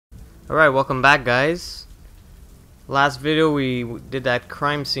Alright, welcome back, guys. Last video we did that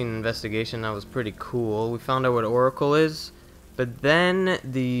crime scene investigation. That was pretty cool. We found out what Oracle is, but then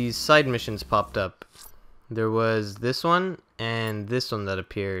the side missions popped up. There was this one and this one that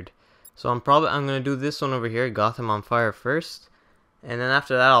appeared. So I'm gonna do this one over here, Gotham on Fire, first, and then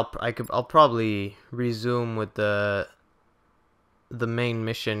after that I'll probably resume with the main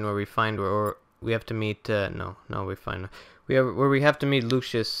mission where we find where we have to meet where we have to meet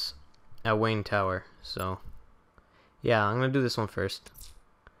Lucius at Wayne Tower. So yeah, I'm gonna do this one first.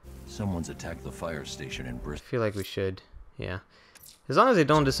 Someone's attacked the fire station in Bristol. I feel like we should, yeah. As long as they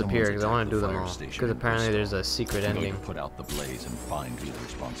don't disappear, because I want to do them all. Because apparently there's a secret ending. Put out the blaze and find who's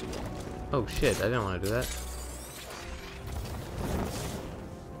responsible. Oh shit! I didn't want to do that.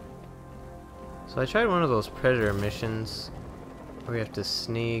 So I tried one of those Predator missions where you have to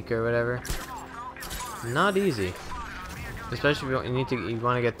sneak or whatever. Not easy, especially if you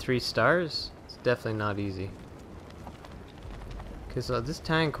want to get 3 stars. It's definitely not easy. Okay, so this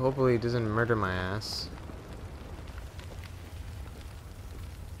tank hopefully doesn't murder my ass.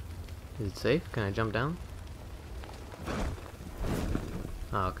 Is it safe? Can I jump down?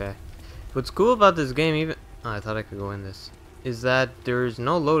 Oh, okay. What's cool about this game, I thought I could go in this, is that there's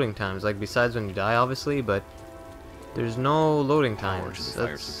no loading times, like besides when you die, obviously, but there's no loading times.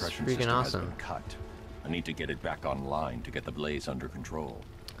 That's freaking awesome. Cut. I need to get it back online to get the blaze under control.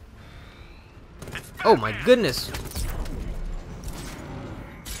 Oh my goodness!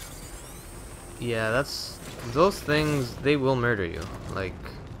 Yeah, those things, they will murder you. Like,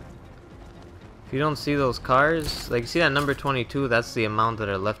 if you don't see those cars, like, see that number 22, that's the amount that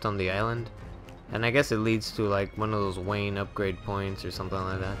are left on the island. And I guess it leads to, like, one of those Wayne upgrade points or something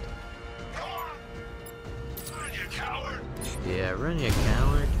like that. Run, you coward! Yeah, run, you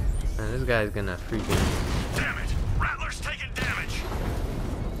coward. Man, this guy's gonna freaking... Damn it! Rattler's taking damage!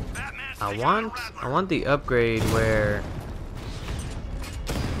 I want the upgrade where...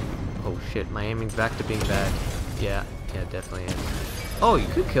 Oh shit, my aiming's back to being bad. Yeah, definitely is. Oh, you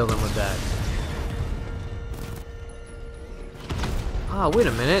could kill them with that. Ah, wait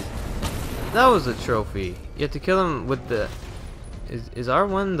a minute. That was a trophy. You have to kill him with the... Is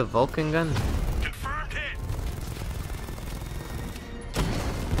R1 the Vulcan gun? Confirmed hit.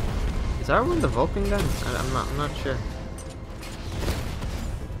 Is R1 the Vulcan gun? I'm not sure.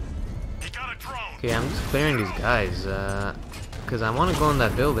 He got a drone. Okay, I'm just clearing these guys, because I want to go in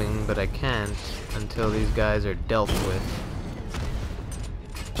that building, but I can't until these guys are dealt with.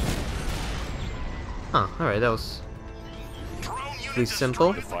 Huh, alright, that was pretty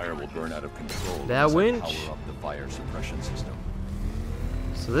simple. The fire will burn out of control. That winch. Power up the fire suppression system.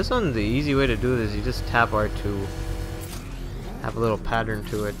 So this one, the easy way to do this, you just tap R2. Have a little pattern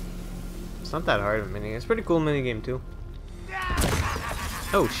to it. It's not that hard of a minigame. It's a pretty cool minigame too.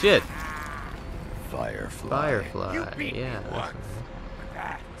 Oh shit. Firefly. You beat Yeah. me once. But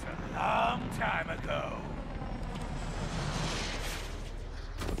that was a long time ago.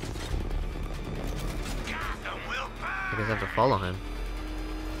 Gotham will I guess I burn. have to follow him.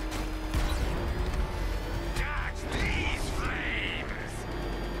 Dodge these flames.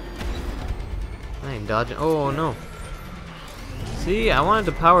 I ain't dodging. Oh no. See, I wanted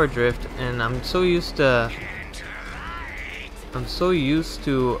to power drift, and I'm so used to. Into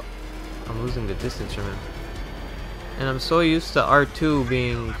light. I'm losing the distance from him. And I'm so used to R2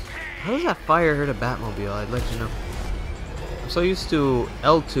 being... How does that fire hurt a Batmobile? I'd like to know. I'm so used to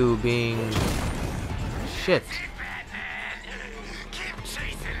L2 being... Shit. Keep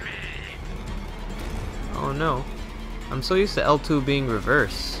chasing me. Oh no. I'm so used to L2 being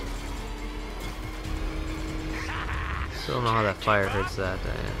reverse. Still don't know how that fire hurts that.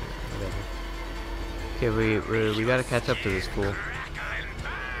 Whatever. Okay, we gotta catch up to this fool.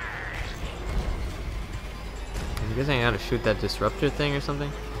 I'm guessing I gotta shoot that disruptor thing or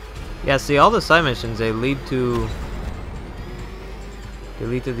something. Yeah, see, all the side missions, they lead to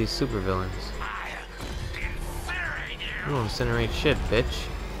these super villains. You won't incinerate shit, bitch.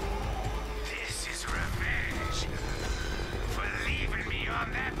 This is revenge for leaving me on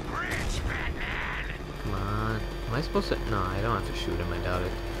that bridge, Batman. Come on. Am I supposed to? No, I don't have to shoot him. I doubt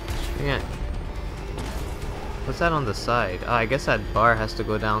it. Hang on. What's that on the side? Oh, I guess that bar has to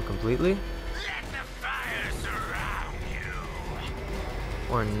go down completely. Let the fire surround you.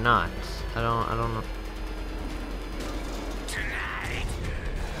 Or not. I don't know. Tonight,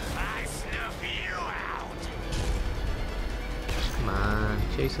 I snuff you out. Come on.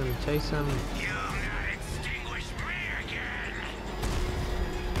 Chase him, chase him. You'll not extinguish me again.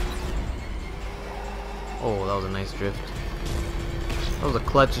 Oh, that was a nice drift. That was a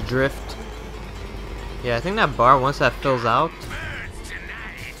clutch drift. Yeah, I think that bar, once that fills out,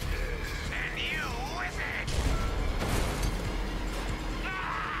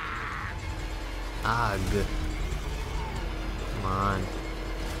 Ugh. Come on.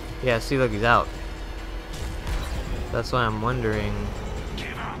 Yeah, see, look, he's out. That's why I'm wondering.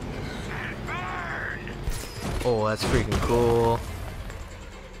 Give up and burn! Oh, that's freaking cool.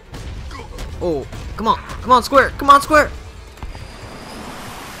 Oh, come on, Square, come on, Square.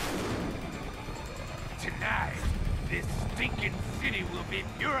 Tonight, this stinking city will be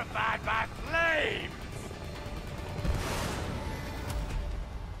purified by flames!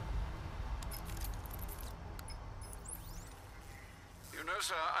 You know,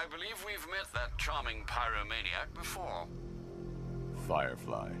 sir, I believe we've met that charming pyromaniac before.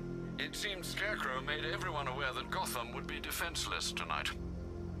 Firefly. It seems Scarecrow made everyone aware that Gotham would be defenseless tonight.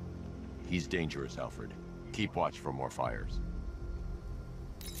 He's dangerous, Alfred. Keep watch for more fires.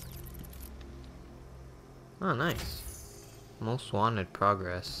 Oh, nice. Most wanted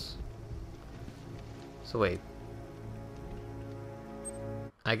progress. So wait.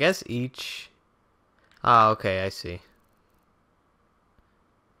 I guess each... Ah, okay, I see.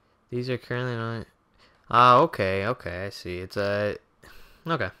 These are currently not... Ah, okay, I see. It's a...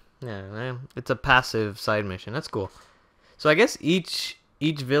 Okay. Yeah, it's a passive side mission. That's cool. So I guess each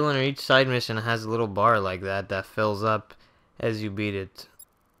villain or each side mission has a little bar like that fills up as you beat it.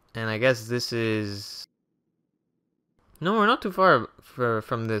 And I guess this is... No, we're not too far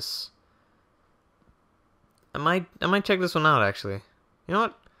from this. I might check this one out, actually. You know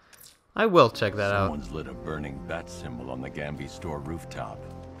what? I will check that out. Someone's lit a burning bat symbol on the Gamby store rooftop.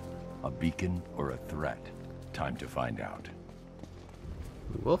 A beacon or a threat? Time to find out.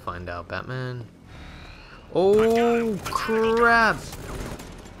 We will find out, Batman. Oh, crap!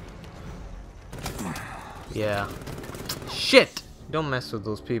 Yeah. Shit! Don't mess with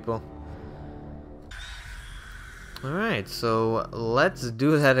those people. Alright, so let's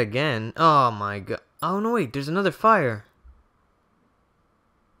do that again. Oh my god. Oh no, wait, there's another fire.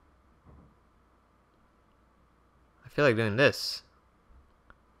 I feel like doing this.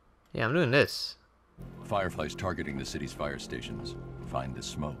 Yeah, I'm doing this. Firefly's targeting the city's fire stations. Find the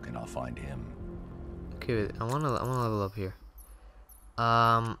smoke and I'll find him. Okay, I wanna level up here.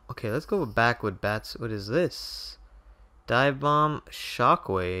 Okay, let's go back with bats. What is this? Dive bomb,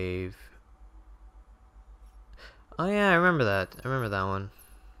 shockwave. Oh yeah, I remember that. I remember that one.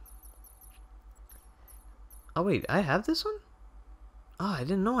 Oh wait, I have this one? Oh, I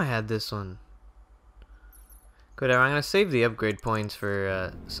didn't know I had this one. Good, I'm gonna save the upgrade points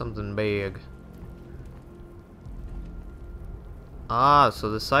for something big. Ah, so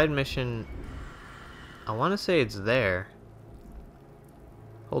the side mission... I want to say it's there.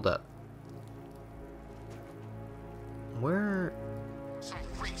 Hold up. Where... Some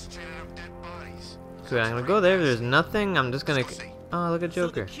freaks chatting up dead bodies. Good, I'm gonna go there. If there's nothing, I'm just gonna... Oh, look at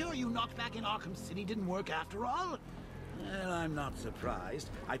Joker. So the cure you knocked back in Arkham City didn't work after all? Well, I'm not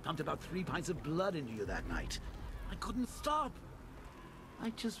surprised. I pumped about 3 pints of blood into you that night. I couldn't stop. I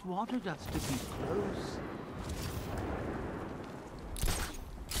just wanted us to be close.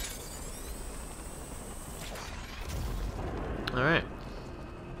 Alright.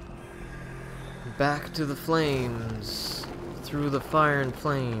 Back to the flames. Through the fire and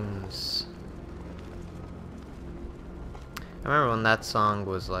flames. I remember when that song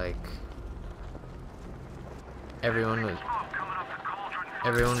was like... Everyone was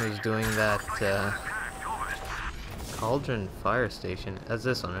doing that Cauldron Fire Station. That's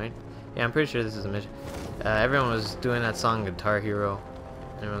this one, right? Yeah, I'm pretty sure this is a mission. Everyone was doing that song Guitar Hero.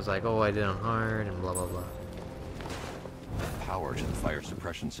 And everyone was like, oh, I did on hard and blah blah blah. Power to the fire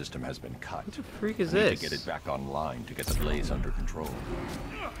suppression system has been cut. What the freak is We need this? to get it back online to get the blaze under control.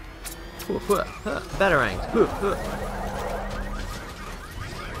 Batarangs.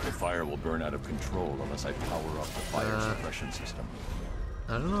 The fire will burn out of control unless I power up the fire suppression system.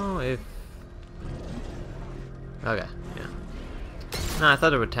 I don't know if... Okay, yeah. No, I thought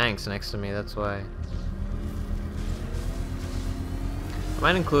there were tanks next to me, that's why. I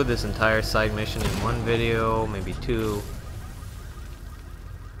might include this entire side mission in one video, maybe 2.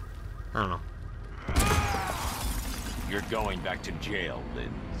 I don't know. You're going back to jail,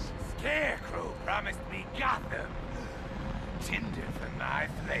 Lynns. Scarecrow promised me Gotham. Tinder for my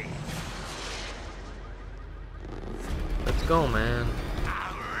flame. Let's go, man.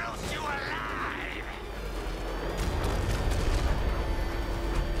 I'll roast you alive.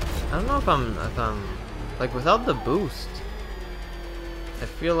 I don't know if I'm like without the boost. I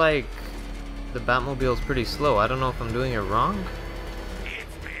feel like the Batmobile's pretty slow. I don't know if I'm doing it wrong.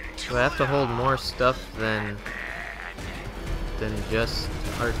 Do I have to hold more stuff than just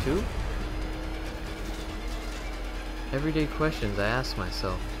R2? Everyday questions I ask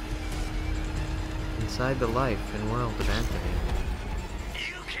myself. Inside the life and world of Anthony.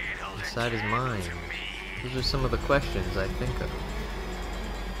 inside his mind? Those are some of the questions I think of.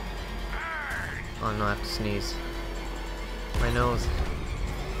 Oh no, I have to sneeze. My nose.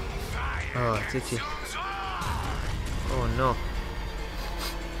 Oh, it's itchy. Oh no.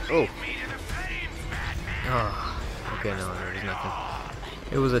 Oh. Oh. Okay, no, there's nothing.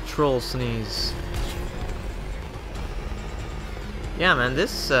 It was a troll sneeze. Yeah, man,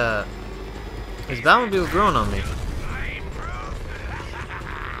 this Batmobile's growing on me.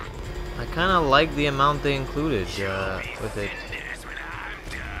 I kind of like the amount they included with it.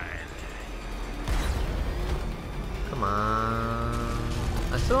 Come on.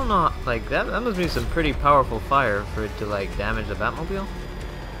 I still don't know, like, that must be some pretty powerful fire for it to, like, damage the Batmobile.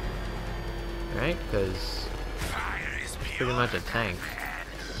 Right? Because it's pretty much a tank.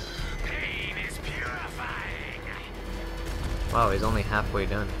 Wow, he's only halfway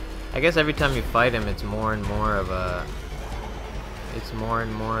done. I guess every time you fight him, it's more and more of a... It's more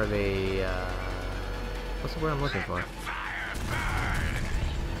and more of a... what's the word I'm looking for?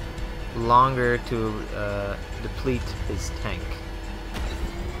 Longer to deplete his tank.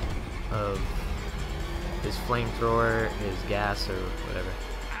 Of his flamethrower, his gas, or whatever.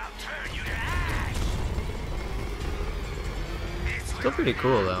 Still pretty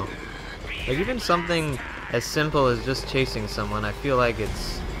cool though. Like even something as simple as just chasing someone, I feel like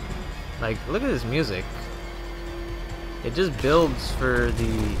it's like, look at this music. It just builds for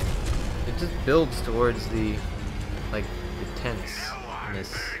the, it just builds towards the, like, the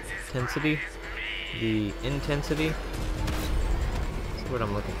intensity, the intensity. That's what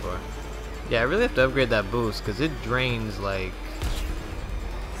I'm looking for. Yeah, I really have to upgrade that boost because it drains like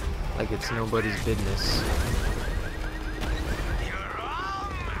it's nobody's business.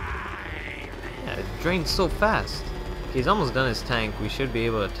 Yeah, it drains so fast. Okay, he's almost done his tank. We should be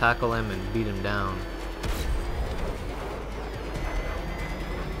able to tackle him and beat him down.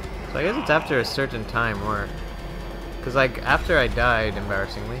 So I guess it's after a certain time, or... Because, like, after I died,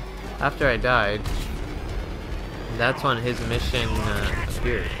 embarrassingly, after I died, that's when his mission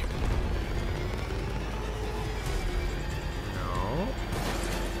appeared. No.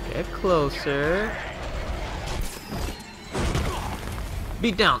 Get closer.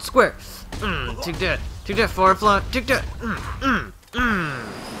 Beat down, square! Take that! Take that, Firefly! Take that!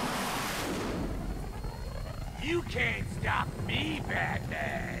 You can't stop me,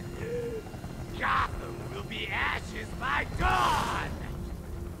 Batman! Gotham will be ashes by dawn!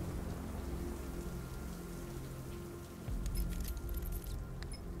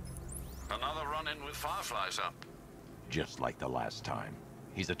 Another run-in with Fireflies up. Just like the last time.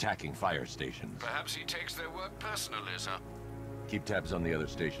 He's attacking fire stations. Perhaps he takes their work personally, sir. Keep tabs on the other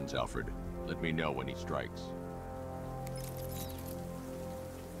stations, Alfred. Let me know when he strikes.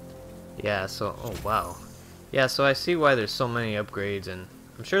 Yeah, so... Oh, wow. Yeah, so I see why there's so many upgrades, and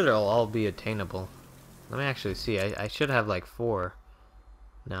I'm sure they'll all be attainable. Let me actually see. I should have like 4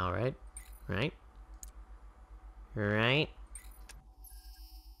 now, right? Right? Right?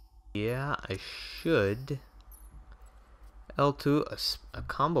 Yeah, I should. L2, a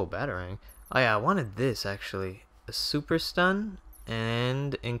combo batarang. Oh yeah, I wanted this actually. A super stun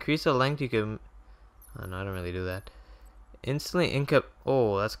and increase the length you can... Oh no, I don't really do that. Instantly incap...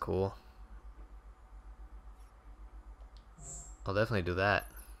 Oh, that's cool. I'll definitely do that.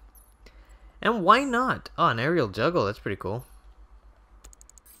 And why not? Oh, an aerial juggle. That's pretty cool.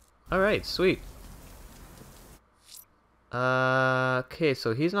 Alright, sweet. Okay,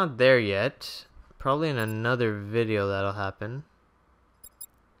 so he's not there yet. Probably in another video that'll happen.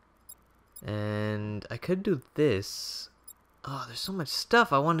 And I could do this. Oh, there's so much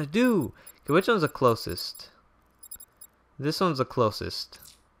stuff I want to do. Okay, which one's the closest? This one's the closest.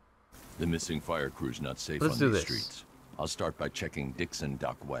 The missing fire crew's not safe Let's on do these this. streets. I'll start by checking Dixon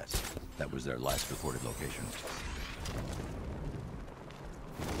Dock West. That was their last reported location.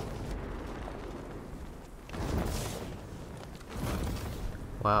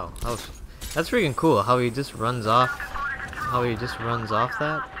 Wow, that's freaking cool. How he just runs off. How he just runs off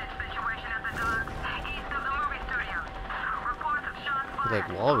that. He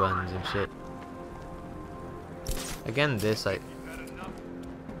like wall runs and shit. Again, this I.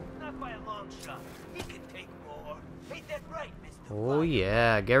 Not by a long shot. He can take more. Ain't that right, Mr. Oh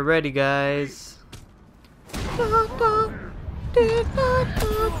yeah, get ready, guys.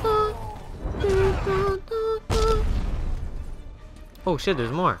 Oh shit,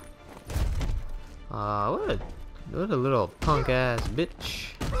 there's more. What a little punk ass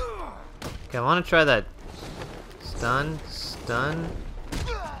bitch. Okay, I want to try that stun.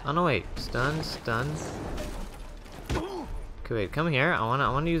 Oh no, wait, stun. Okay, wait, come here. I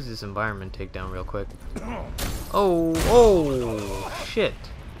want to use this environment takedown real quick. Oh shit.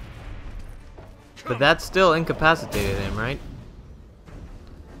 But that still incapacitated him, right?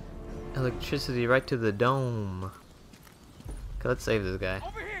 Electricity right to the dome. Okay, let's save this guy.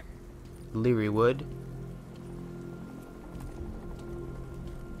 Leary Wood.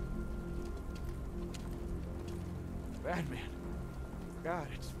 Batman. God,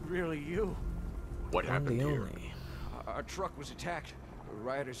 it's really you. What happened here? Our truck was attacked. The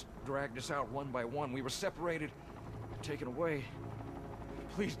riders dragged us out one by one. We were separated, taken away.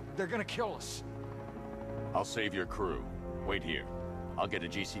 Please, they're gonna kill us. I'll save your crew. Wait here. I'll get a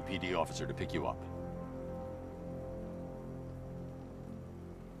GCPD officer to pick you up.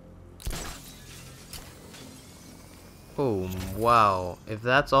 Oh, wow. If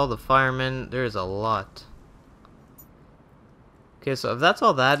that's all the firemen, there's a lot. Okay, so if that's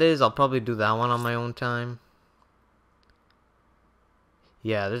all that is, I'll probably do that one on my own time.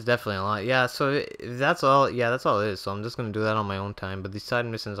 Yeah, there's definitely a lot. Yeah, so if that's all, yeah, that's all it is. So I'm just gonna do that on my own time. But these side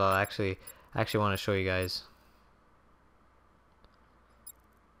missions, I'll actually want to show you guys.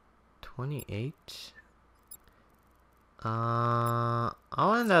 28. I'll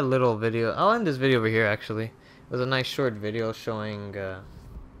end that little video. I'll end this video over here. Actually, it was a nice short video showing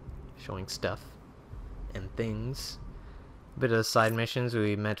stuff and things. Bit of the side missions.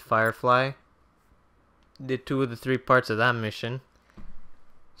 We met Firefly. Did 2 of the 3 parts of that mission.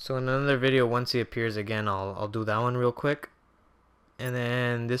 So in another video, once he appears again, I'll do that one real quick. And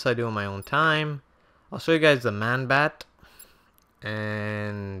then this I do on my own time. I'll show you guys the Man Bat,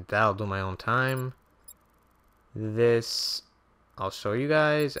 and that'll do my own time. This I'll show you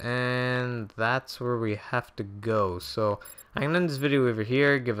guys, and that's where we have to go. So I'm gonna end this video over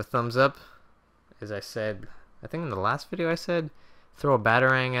here. Give a thumbs up. As I said, I think in the last video I said, throw a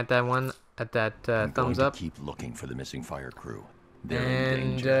batarang at that one, at that thumbs up. Keep looking for the missing fire crew. They're in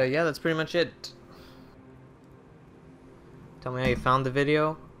And danger. yeah, that's pretty much it. Tell me how you found the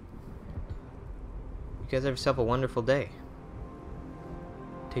video. You guys have yourself a wonderful day.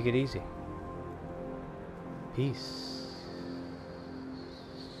 Take it easy. Peace.